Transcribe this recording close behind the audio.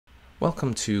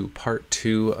Welcome to part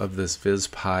 2 of this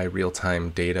VisPy real-time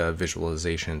data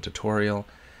visualization tutorial.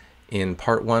 In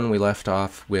part 1 we left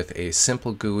off with a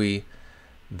simple GUI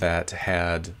that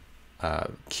had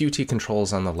Qt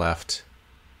controls on the left,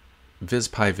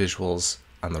 VisPy visuals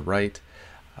on the right.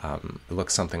 It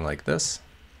looks something like this.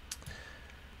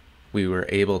 We were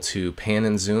able to pan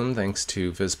and zoom thanks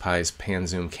to VisPy's pan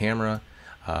zoom camera.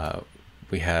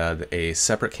 We had a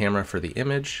separate camera for the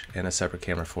image and a separate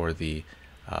camera for the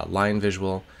line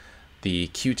visual. The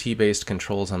Qt based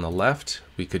controls on the left,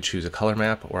 we could choose a color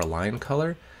map or a line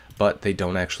color, but they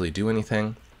don't actually do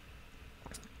anything.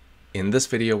 In this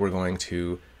video we're going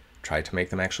to try to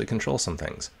make them actually control some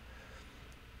things.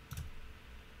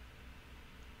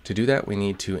 To do that we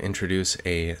need to introduce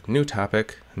a new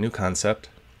topic, a new concept.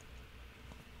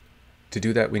 To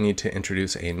do that we need to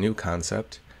introduce a new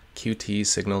concept, Qt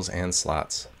signals and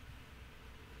slots.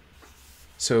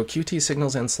 So Qt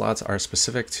signals and slots are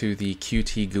specific to the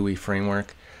Qt GUI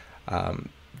framework.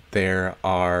 There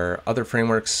are other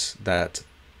frameworks that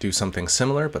do something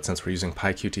similar, but since we're using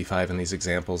PyQt5 in these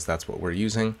examples, that's what we're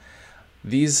using.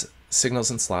 These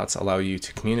signals and slots allow you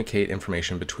to communicate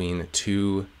information between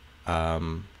two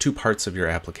parts of your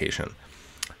application.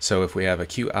 So if we have a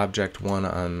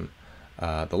QObject1 on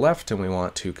the left and we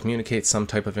want to communicate some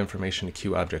type of information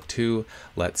to QObject2,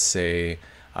 let's say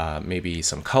maybe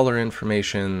some color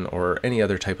information or any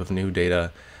other type of new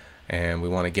data, and we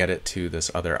want to get it to this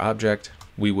other object,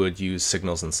 we would use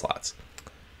signals and slots.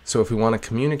 So if we want to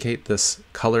communicate this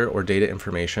color or data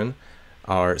information,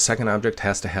 our second object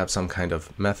has to have some kind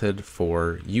of method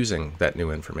for using that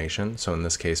new information. So in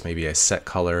this case, maybe a set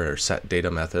color or set data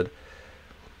method.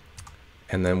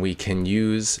 And then we can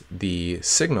use the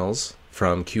signals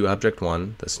from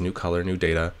QObject1, this new color, new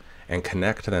data, and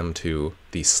connect them to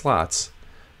the slots,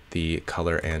 the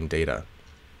color and data.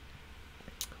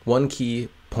 One key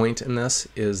point in this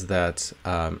is that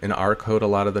in our code a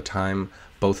lot of the time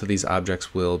both of these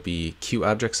objects will be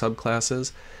QObject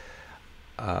subclasses.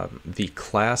 The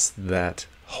class that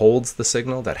holds the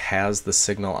signal, that has the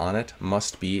signal on it,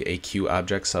 must be a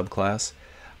QObject subclass.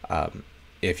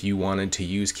 If you wanted to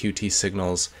use Qt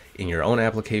signals in your own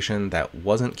application that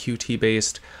wasn't Qt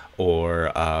based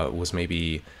or was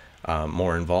maybe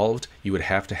more involved, you would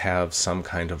have to have some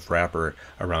kind of wrapper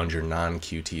around your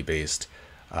non-Qt based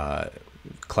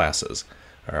classes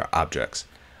or objects.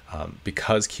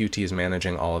 Because Qt is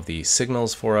managing all of the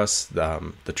signals for us,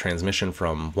 the transmission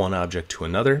from one object to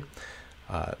another,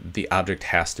 the object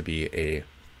has to be a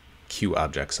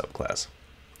QObject subclass.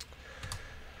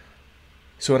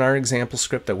 So in our example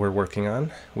script that we're working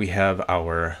on, we have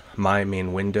our my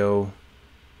main window,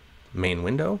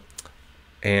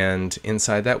 and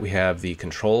inside that we have the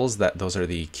controls. Those are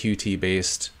the Qt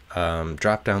based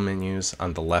drop-down menus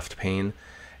on the left pane,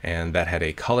 and that had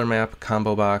a color map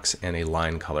combo box and a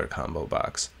line color combo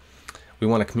box. We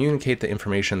want to communicate the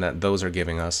information that those are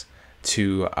giving us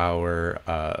to our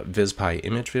VisPy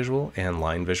image visual and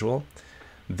line visual.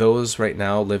 Those right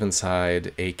now live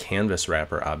inside a canvas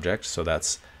wrapper object, so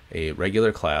that's a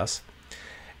regular class.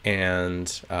 And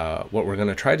what we're going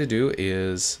to try to do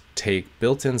is take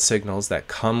built-in signals that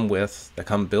come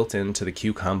built into the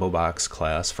QComboBox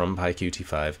class from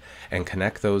PyQt5 and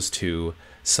connect those to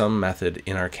some method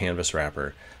in our canvas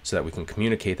wrapper so that we can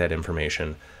communicate that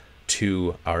information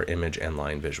to our image and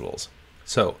line visuals.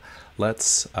 So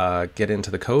let's get into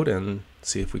the code and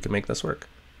see if we can make this work.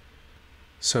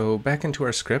 So back into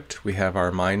our script, we have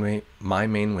our my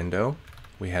main window,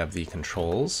 we have the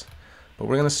controls, but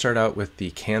we're going to start out with the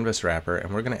canvas wrapper,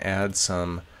 and we're going to add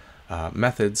some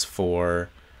methods for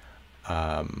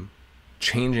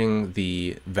changing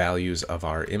the values of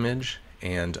our image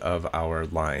and of our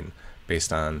line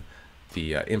based on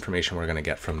the information we're going to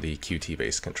get from the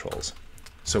Qt-based controls.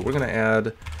 So we're going to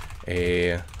add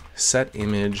a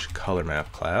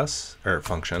setImageColorMap class or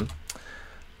function.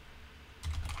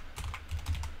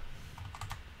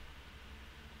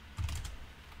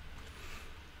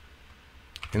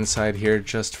 Inside here,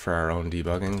 just for our own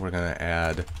debugging, we're going to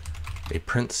add a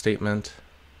print statement,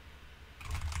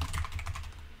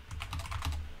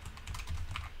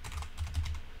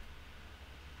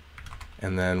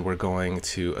 and then we're going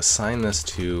to assign this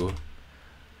to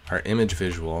our image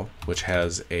visual, which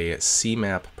has a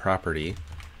CMap property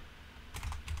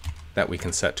that we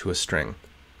can set to a string.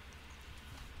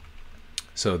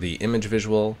 So the image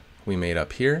visual we made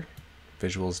up here,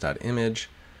 visuals.image,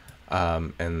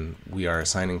 and we are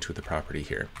assigning to the property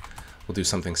here. We'll do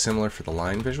something similar for the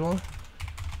line visual.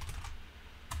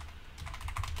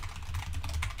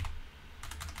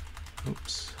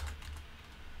 Oops.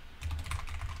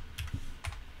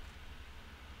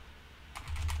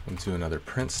 We'll do another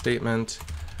print statement.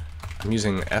 I'm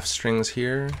using F strings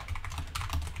here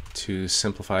to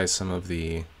simplify some of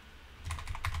the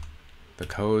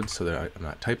code so that I'm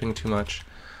not typing too much.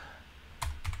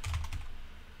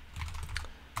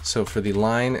 So for the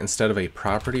line, instead of a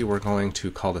property, we're going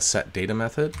to call the setData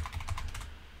method,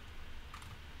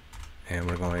 and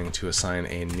we're going to assign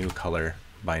a new color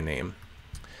by name.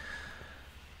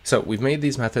 So we've made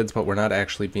these methods, but they're not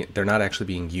actually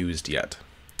being used yet.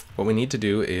 What we need to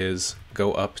do is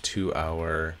go up to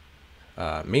our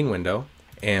main window,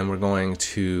 and we're going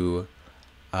to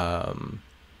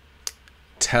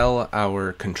tell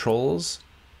our controls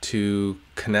to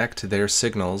connect their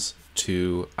signals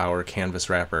to our canvas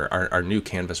wrapper, our new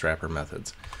canvas wrapper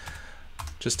methods.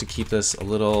 Just to keep this a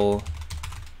little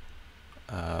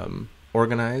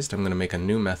organized, I'm going to make a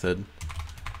new method.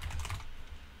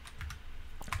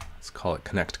 Let's call it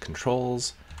connect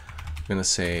controls. I'm going to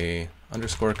say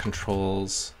underscore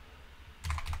controls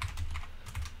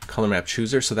color map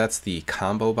chooser. So that's the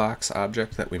QComboBox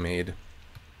object that we made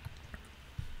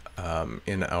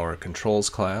in our controls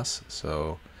class.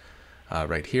 So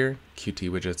right here,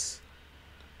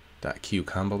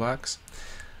 qtwidgets.QComboBox.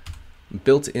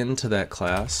 Built into that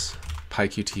class,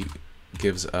 PyQt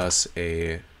gives us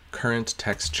a current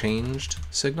text changed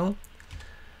signal,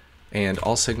 and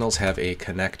all signals have a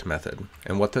connect method.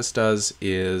 And what this does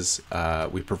is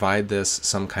we provide this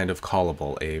some kind of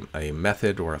callable, a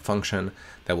method or a function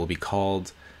that will be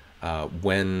called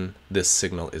when this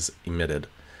signal is emitted.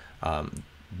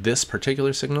 This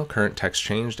particular signal, current text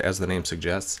changed, as the name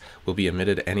suggests, will be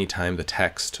emitted anytime the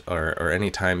text or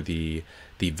anytime the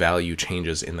value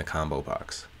changes in the combo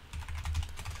box.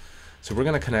 So we're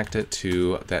going to connect it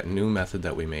to that new method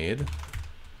that we made,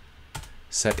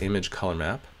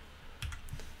 setImageColorMap,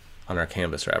 on our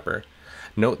canvas wrapper.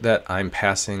 Note that I'm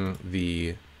passing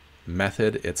the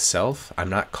method itself. I'm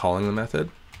not calling the method.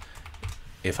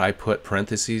 If I put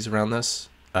parentheses around this,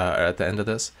 at the end of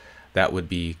this, that would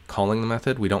be calling the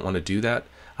method. We don't want to do that.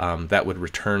 That would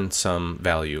return some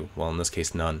value. Well, in this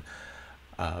case, none.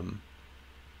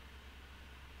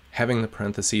 Having the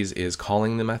parentheses is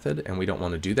calling the method, and we don't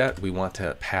want to do that. We want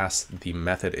to pass the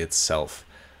method itself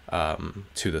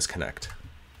to this connect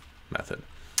method.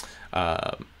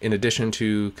 In addition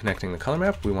to connecting the color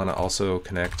map, we want to also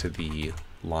connect to the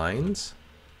lines,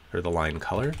 or the line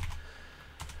color.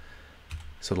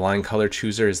 So the line color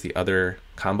chooser is the other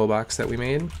combo box that we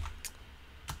made.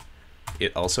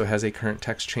 It also has a current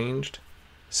text changed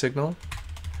signal,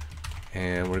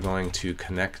 and we're going to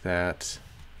connect that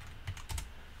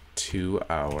to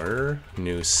our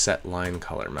new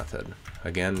setLineColor method.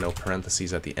 Again, no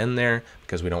parentheses at the end there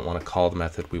because we don't want to call the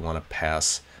method, we want to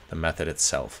pass the method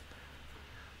itself.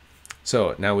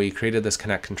 So now we created this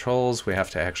connect controls, we have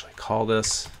to actually call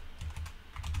this.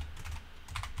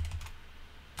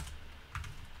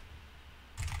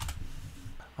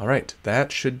 All right,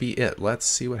 that should be it. Let's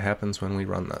see what happens when we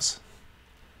run this.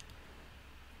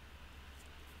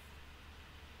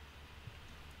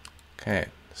 Okay,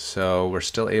 so we're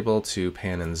still able to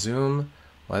pan and zoom.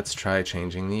 Let's try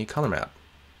changing the color map.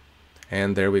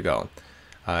 And there we go.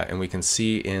 And we can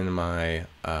see in my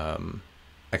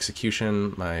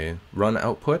execution, my run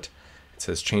output, it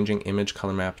says changing image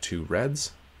color map to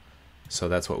reds. So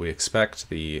that's what we expect.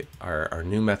 Our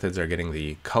new methods are getting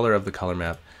the color of the color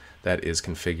map that is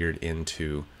configured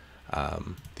into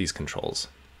these controls.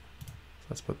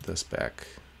 Let's put this back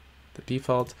to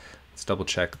default. Let's double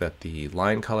check that the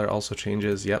line color also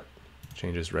changes. Yep,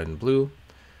 changes red and blue.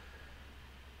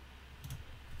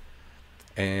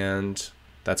 And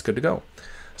that's good to go.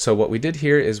 So what we did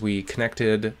here is we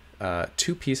connected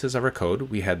two pieces of our code.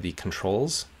 We had the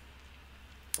controls,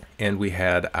 and we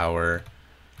had our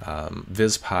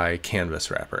VisPy canvas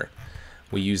wrapper.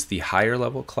 We used the higher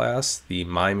level class, the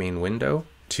myMainWindow,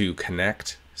 to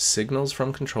connect signals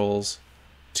from controls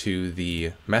to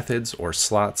the methods or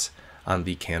slots on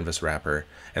the canvas wrapper,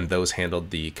 and those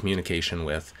handled the communication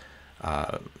with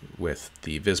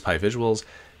the VisPy visuals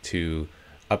to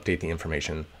update the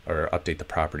information or update the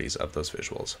properties of those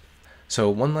visuals. So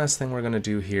one last thing we're going to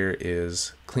do here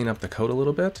is clean up the code a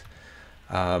little bit.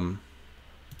 I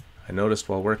noticed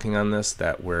while working on this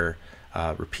that we're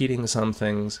repeating some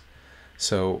things.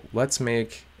 So let's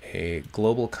make a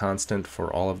global constant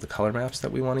for all of the color maps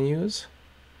that we want to use.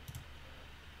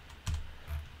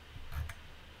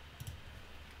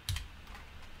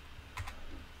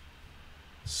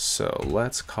 So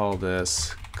let's call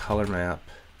this color map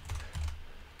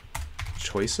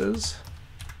choices.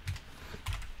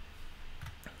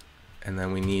 And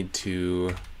then we need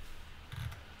to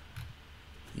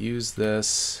use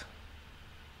this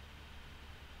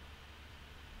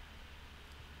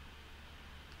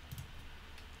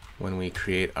when we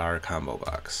create our combo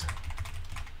box.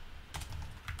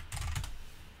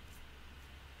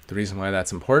 The reason why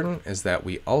that's important is that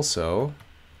we also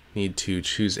need to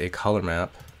choose a color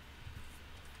map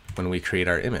when we create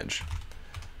our image.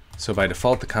 So by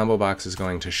default, the combo box is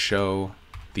going to show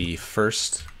the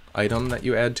first item that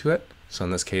you add to it. So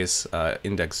in this case,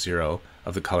 index 0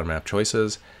 of the color map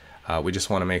choices. We just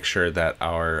want to make sure that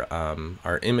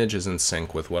our image is in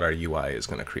sync with what our UI is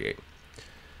going to create.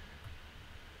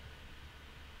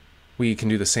 We can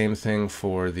do the same thing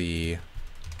for the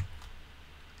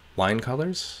line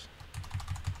colors.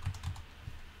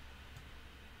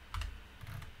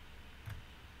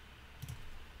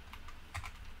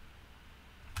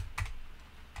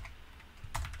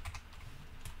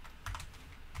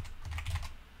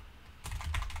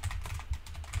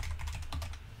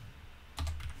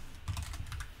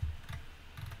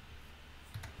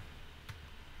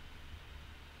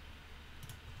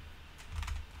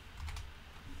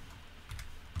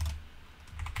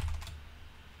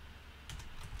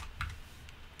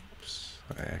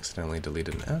 I accidentally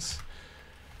deleted an S.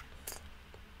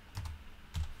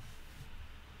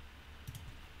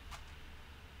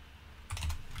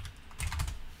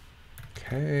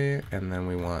 Okay, and then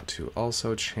we want to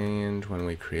also change when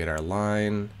we create our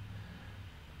line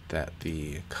that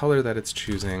the color that it's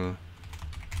choosing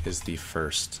is the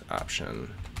first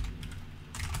option.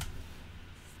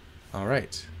 All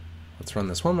right, let's run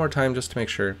this one more time just to make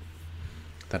sure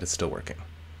that it's still working.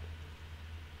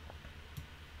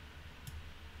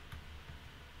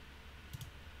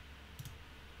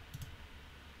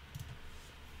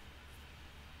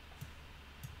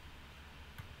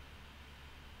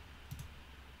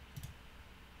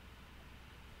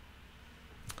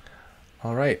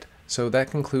 All right, so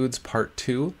that concludes part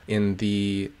 2. In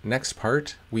the next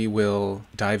part, we will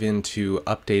dive into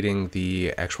updating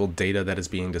the actual data that is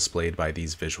being displayed by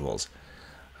these visuals.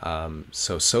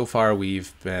 So far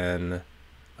we've been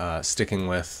sticking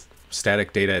with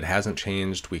static data. It hasn't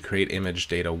changed. We create image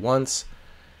data once,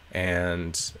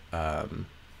 and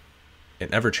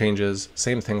it never changes.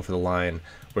 Same thing for the line.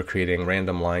 We're creating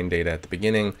random line data at the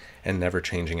beginning and never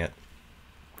changing it.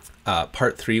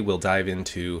 Part 3, we'll dive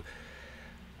into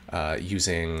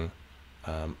using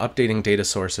updating data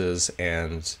sources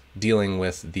and dealing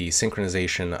with the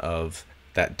synchronization of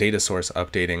that data source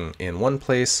updating in one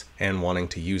place and wanting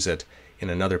to use it in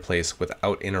another place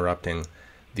without interrupting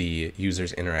the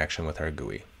user's interaction with our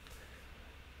GUI.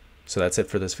 So that's it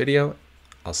for this video.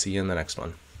 I'll see you in the next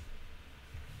one.